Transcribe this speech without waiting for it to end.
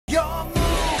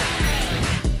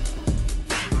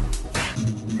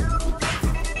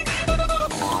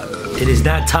It is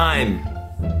that time.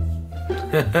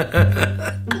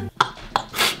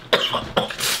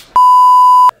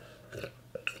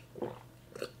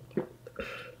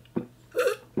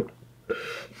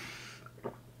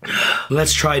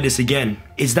 Let's try this again.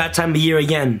 It's that time of year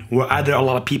again where either a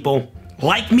lot of people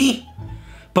like me,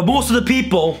 but most of the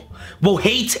people will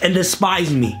hate and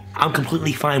despise me. I'm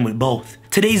completely fine with both.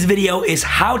 Today's video is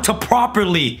how to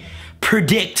properly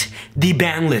predict the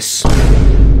ban list.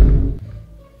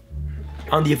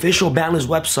 On the official Banlist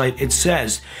website, it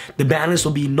says the ban list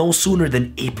will be no sooner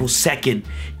than April 2nd.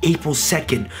 April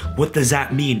 2nd, what does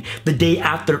that mean? The day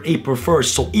after April 1st.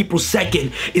 So April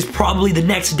 2nd is probably the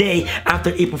next day after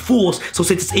April Fool's. So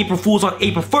since it's April Fool's on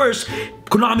April 1st,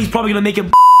 Konami's probably gonna make it,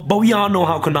 but we all know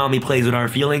how Konami plays with our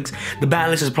feelings. The ban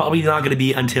list is probably not gonna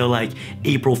be until like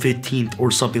April 15th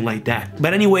or something like that.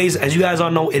 But anyways, as you guys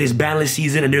all know, it is ban list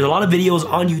season, and there's a lot of videos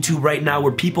on YouTube right now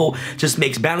where people just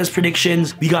makes ban list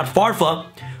predictions. We got Farfa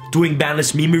doing ban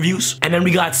list meme reviews, and then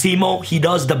we got Simo. He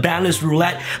does the ban list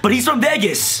roulette, but he's from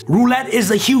Vegas. Roulette is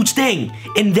a huge thing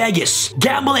in Vegas.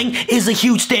 Gambling is a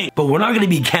huge thing, but we're not gonna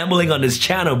be gambling on this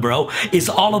channel, bro. It's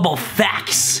all about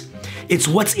facts. It's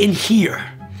what's in here,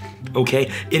 okay?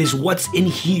 It is what's in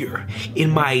here in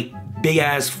my big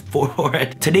ass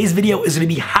forehead. Today's video is gonna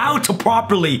be how to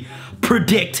properly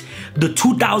predict the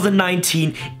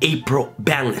 2019 April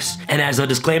ban list. And as a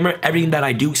disclaimer, everything that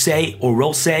I do say or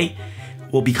will say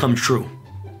will become true.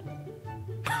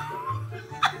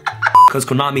 Because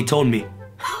Konami told me.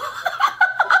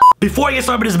 Before I get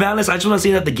started with this ban list, I just want to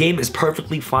say that the game is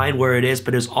perfectly fine where it is,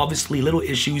 but there's obviously little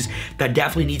issues that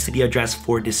definitely needs to be addressed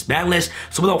for this ban list.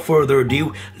 So without further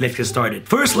ado, let's get started.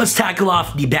 First, let's tackle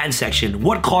off the ban section.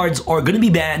 What cards are going to be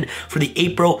banned for the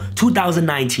April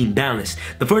 2019 ban list?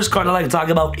 The first card I'd like to talk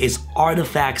about is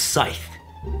Artifact Scythe.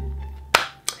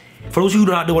 For those of you who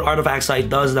do not know what Artifact Scythe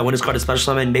does, is that when this card is special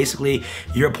summoned, basically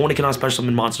your opponent cannot special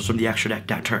summon monsters from the extra deck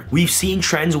that turn. We've seen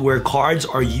trends where cards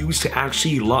are used to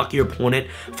actually lock your opponent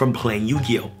from playing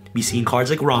Yu-Gi-Oh! We've seen cards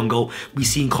like Rongo, we've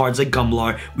seen cards like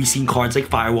Gumlar, we've seen cards like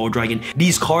Firewall Dragon.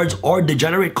 These cards are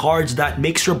degenerate cards that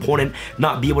makes your opponent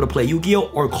not be able to play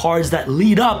Yu-Gi-Oh! Or cards that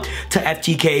lead up to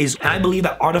FTKs. And I believe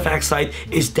that Artifact Scythe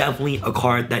is definitely a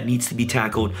card that needs to be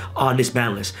tackled on this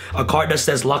ban list. A card that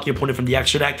says lock your opponent from the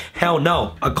extra deck? Hell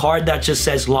no. A card that just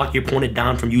says lock your opponent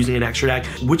down from using an extra deck,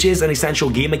 which is an essential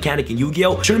game mechanic in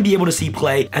Yu-Gi-Oh! Shouldn't be able to see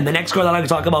play. And the next card that I like to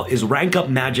talk about is Rank Up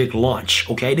Magic Launch.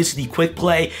 Okay, this is the quick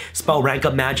play spell Rank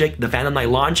Up Magic, the Phantom Knight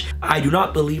launch. I do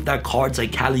not believe that cards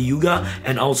like Kali Yuga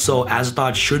and also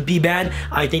Azathoth should be banned.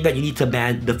 I think that you need to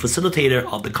ban the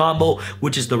facilitator of the combo,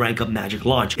 which is the Rank Up Magic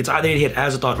launch. It's either you hit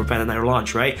Azathoth or Phantom Knight or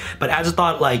launch, right? But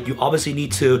Azathoth, like, you obviously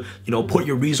need to, you know, put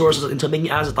your resources into making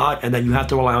Azathoth, and then you have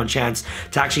to rely on chance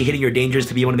to actually hitting your dangers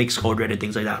to be able to make Skull Dread and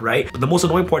things like that, right? But the most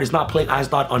annoying part is not playing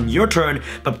Azathoth on your turn,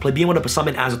 but being able to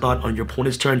summon Azathoth on your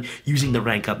opponent's turn using the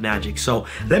Rank Up Magic. So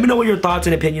let me know what your thoughts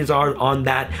and opinions are on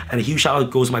that, and a huge shout out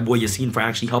goes to my boy Yassine for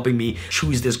actually helping me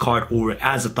choose this card over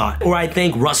Azathoth. Or I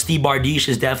think Rusty Bardiche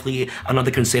is definitely another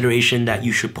consideration that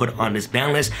you should put on this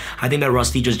ban list. I think that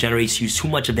Rusty just generates you too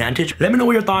much advantage. Let me know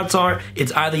what your thoughts are.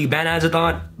 It's either you ban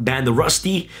Azathoth, ban the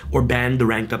Rusty, or ban the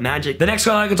Ranked Up Magic. The next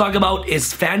card I can talk about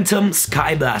is Phantom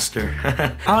Skyblaster.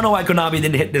 I don't know why Konami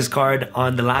didn't hit this card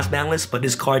on the last ban list, but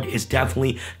this card is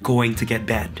definitely going to get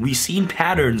banned. We've seen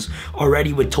patterns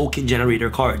already with token generator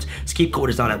cards. Scapegoat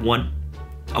is not at 1.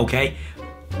 Okay.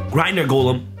 Grinder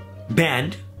Golem,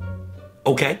 banned.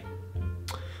 Okay.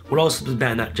 What else is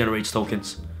banned that generates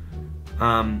tokens?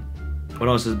 What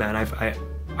else is banned?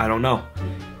 I don't know.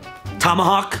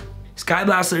 Tomahawk,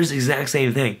 Skyblaster is the exact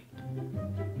same thing.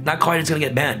 That card is gonna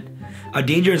get banned. A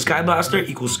Danger in Skyblaster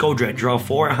equals Skull Dread. Draw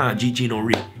 4, GG no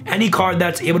re. Any card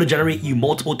that's able to generate you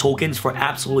multiple tokens for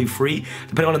absolutely free,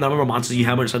 depending on the number of monsters you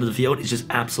have on the side of the field, is just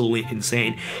absolutely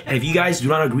insane. And if you guys do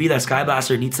not agree that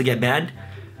Skyblaster needs to get banned,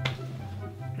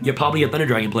 you're probably a Thunder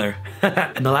Dragon player.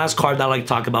 And the last card that I like to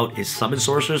talk about is Summon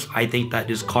Sorcerers. I think that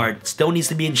this card still needs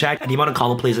to be in check, and the amount of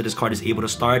combo plays that this card is able to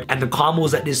start, and the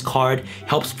combos that this card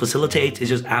helps facilitate is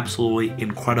just absolutely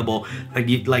incredible.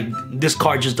 Like this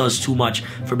card just does too much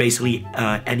for basically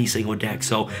any single deck.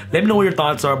 So let me know what your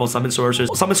thoughts are about Summon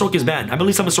Sorcerers. Summon Sork is banned. I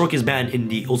believe Summon Sork is banned in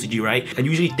the OCG, right? And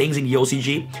usually things in the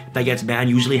OCG that gets banned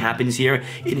usually happens here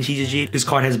in the TCG. This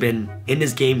card has been in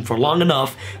this game for long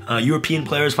enough. European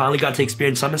players finally got to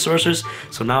experience Summon Sorcerers,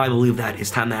 so now I believe that it's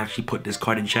time to actually put this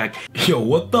card in check. Yo,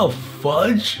 what the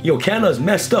fudge? Yo, Canada's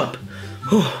messed up.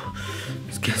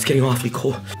 It's getting awfully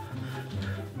cold.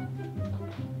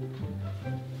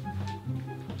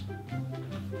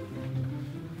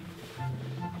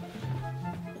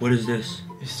 What is this?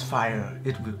 It's fire.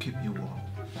 It will keep you warm.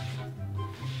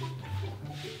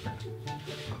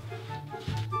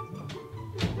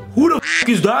 Who the f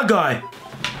is that guy?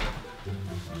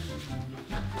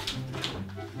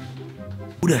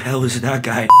 Who the hell is that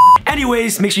guy?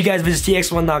 Anyways, make sure you guys visit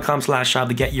tx1.com/shop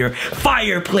to get your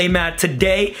Fire Playmat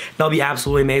Today. That'll be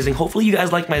absolutely amazing. Hopefully you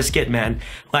guys like my skit, man.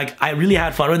 Like, I really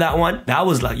had fun with that one. That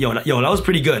was like, yo, that was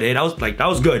pretty good, eh? That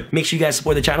was good. Make sure you guys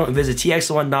support the channel and visit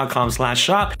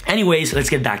tx1.com/shop. Anyways, let's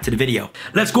get back to the video.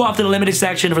 Let's go off to the limited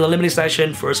section. For the limited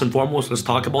section, first and foremost, let's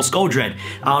talk about Skull Dread.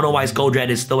 I don't know why Skull Dread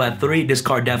is still at 3. This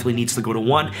card definitely needs to go to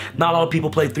 1. Not a lot of people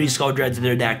play 3 Skull Dreads in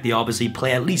their deck. They obviously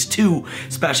play at least 2,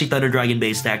 especially Thunder Dragon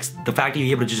based decks. The fact that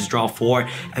you're able to just draw 4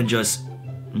 and just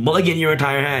mulligan your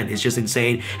entire hand is just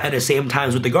insane. At the same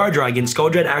time with the Guard Dragon, Skull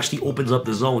Dread actually opens up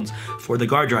the zones for the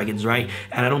Guard Dragons, right?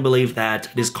 And I don't believe that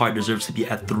this card deserves to be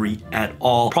at 3 at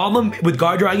all. Problem with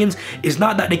Guard Dragons is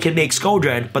not that they can make Skull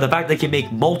Dread, but the fact they can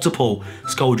make multiple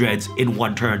Skull Dreads in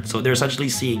one turn. So they're essentially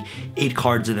seeing 8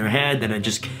 cards in their hand and then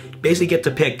just basically get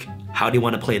to pick how they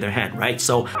want to play their hand, right?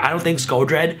 So I don't think Skull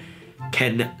Dread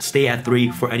can stay at 3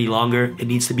 for any longer. It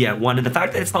needs to be at 1. And the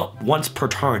fact that it's not once per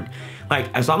turn, like,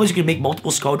 as long as you can make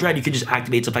multiple Skull Dread, you can just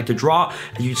activate its effect to draw,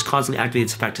 and you just constantly activate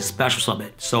its effect to special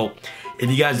summon. So if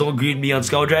you guys don't agree with me on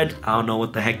Skull Dread, I don't know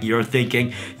what the heck you're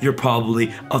thinking. You're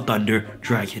probably a Thunder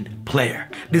Dragon player.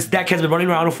 This deck has been running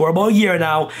around for about a year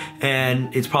now,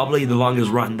 and it's probably the longest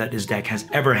run that this deck has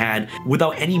ever had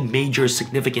without any major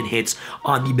significant hits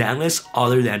on the ban list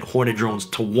other than Hornet Drones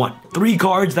to 1. 3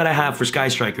 cards that I have for Sky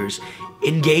Strikers: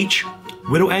 Engage,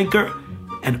 Widow Anchor,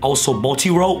 and also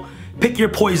Multi-Roll. Pick your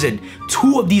poison.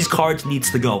 2 of these cards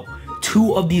needs to go.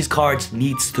 2 of these cards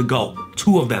needs to go.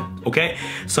 2 of them, okay?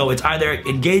 So it's either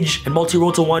Engage and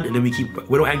Multi-Roll to 1, and then we keep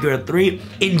Widow Anchor at 3.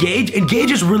 Engage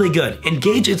is really good.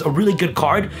 Engage is a really good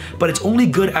card, but it's only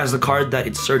good as the card that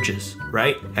it searches,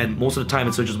 right? And most of the time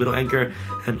it searches Widow Anchor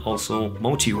and also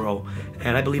Multi-Roll.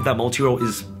 And I believe that Multi-Roll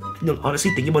is, you know,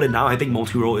 honestly thinking about it now, I think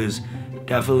Multi-Roll is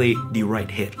definitely the right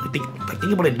hit. Think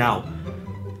about it now.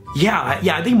 Yeah,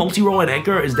 I think Multi-Roll and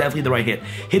Anchor is definitely the right hit.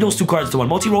 Hit those 2 cards to 1.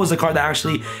 Multi-Roll is the card that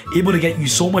actually able to get you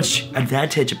so much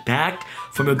advantage back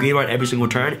from your graveyard every single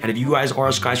turn. And if you guys are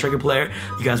a Sky Striker player,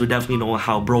 you guys would definitely know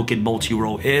how broken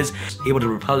Multi-Roll is. Able to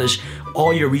replenish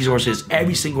all your resources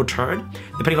every single turn,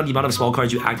 depending on the amount of small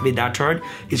cards you activate that turn.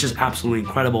 It's just absolutely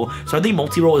incredible. So I think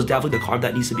Multi-Roll is definitely the card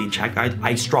that needs to be in check.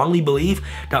 I strongly believe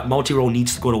that Multi-Roll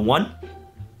needs to go to 1.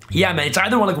 Yeah, man, it's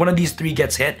either one of these 3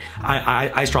 gets hit.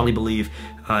 I strongly believe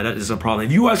that is a problem.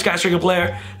 If you are a Sky Striker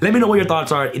player, let me know what your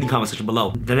thoughts are in the comment section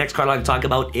below. The next card I'd like to talk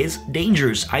about is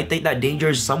Dangers. I think that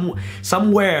Dangers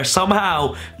somewhere,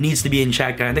 somehow needs to be in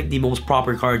check. And I think the most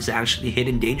proper cards to actually hit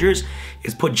in Dangers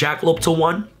is put Jackalope to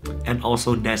 1 and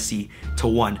also Nessie to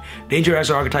 1. Danger as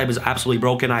an archetype is absolutely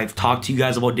broken. I've talked to you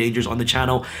guys about Dangers on the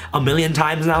channel a million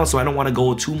times now, so I don't want to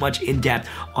go too much in depth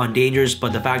on Dangers,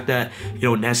 but the fact that, you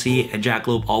know, Nessie and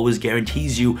Jackalope always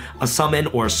guarantees you a summon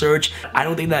or a search, I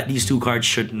don't think that these 2 cards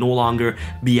should no longer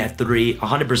be at 3.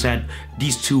 100%,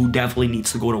 these 2 definitely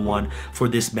needs to go to 1 for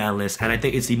this ban list, and I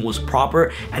think it's the most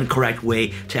proper and correct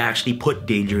way to actually put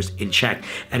Dangers in check.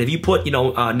 And if you put, you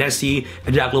know, Nessie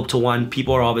and Jackalope to 1,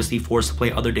 people are obviously forced to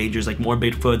play other Dangers like more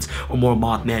Bigfoots or more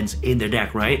Mothmans in their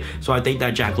deck, right? So I think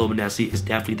that Jackalope and Nessie is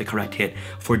definitely the correct hit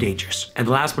for Dangers. And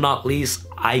last but not least,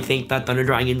 I think that Thunder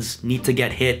Dragons need to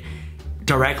get hit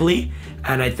directly,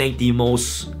 and I think the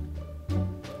most,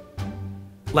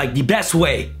 like, the best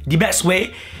way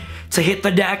to hit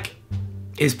the deck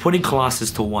is putting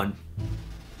Colossus to 1.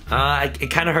 It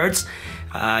kind of hurts.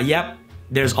 Yep,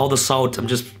 there's all the salt. I'm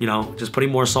just, you know, just putting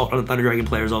more salt on the Thunder Dragon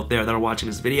players out there that are watching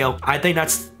this video. I think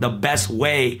that's the best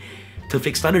way to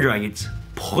fix Thunder Dragons.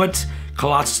 Put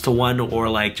Colossus to 1, or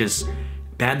like just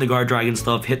ban the Guard Dragon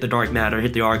stuff, hit the Dark Matter,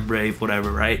 hit the Arc Brave,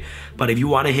 whatever, right? But if you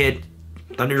want to hit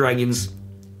Thunder Dragons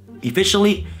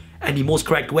efficiently and the most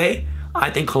correct way, I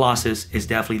think Colossus is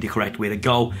definitely the correct way to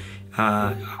go.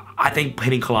 I think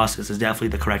hitting Colossus is definitely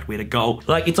the correct way to go.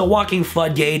 Like, it's a walking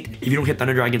floodgate. If you don't hit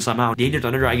Thunder Dragons somehow, Danger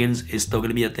Thunder Dragons is still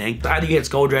gonna be a thing. Either you hit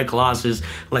Skull Dread, Colossus,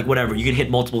 like whatever. You can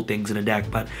hit multiple things in a deck,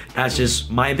 but that's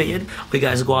just my opinion. Okay,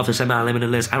 guys, go off the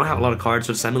semi-limited list. I don't have a lot of cards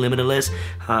for the semi-limited list.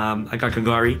 I got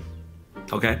Kagari.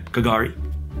 Okay, Kagari.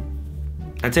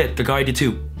 That's it. Kagari to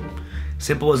 2.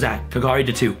 Simple as that. Kagari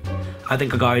to 2. I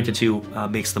think Kagari to 2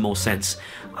 makes the most sense.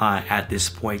 at this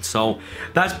point. So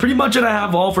that's pretty much what I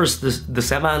have all for the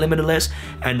semi-limited list,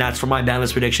 and that's for my ban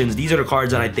list predictions. These are the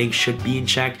cards that I think should be in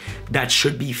check, that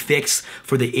should be fixed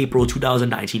for the April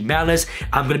 2019 ban list.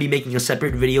 I'm going to be making a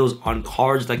separate videos on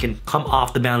cards that can come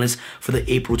off the ban list for the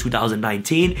April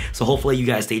 2019, so hopefully you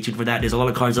guys stay tuned for that. There's a lot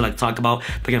of cards I like to talk about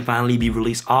that can finally be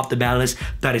released off the ban list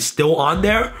that is still on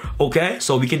there, okay?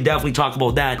 So we can definitely talk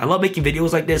about that. I love making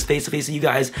videos like this face to face with you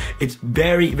guys. It's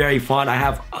very, very fun. I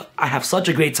have such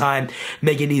a great time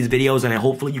making these videos, and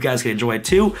hopefully you guys can enjoy it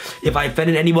too. If I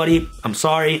offended anybody, I'm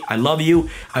sorry. I love you.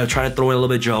 I'll try to throw in a little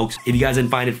bit of jokes. If you guys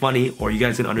didn't find it funny or you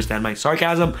guys didn't understand my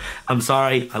sarcasm, I'm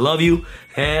sorry. I love you.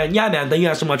 And yeah, man, thank you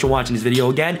guys so much for watching this video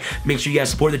again. Make sure you guys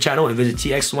support the channel and visit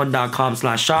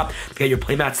tx1.com/shop to get your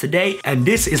playmats today. And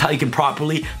this is how you can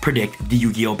properly predict the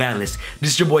Yu-Gi-Oh! Ban list.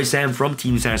 This is your boy Sam from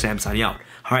Team Sam signing out.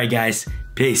 All right, guys.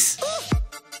 Peace.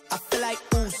 I feel like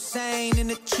Usain in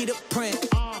the cheetah print.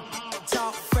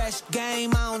 Talk fresh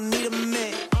game, I don't need a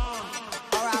minute.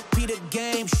 R.I.P. the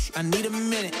game, I need a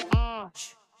minute.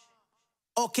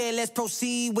 Okay, let's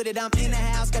proceed with it. I'm in the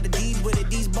house, got the deed with it.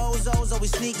 These bozos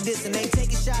always sneak this and they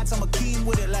taking shots. I'm a king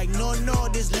with it. Like, no,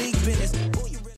 this league business.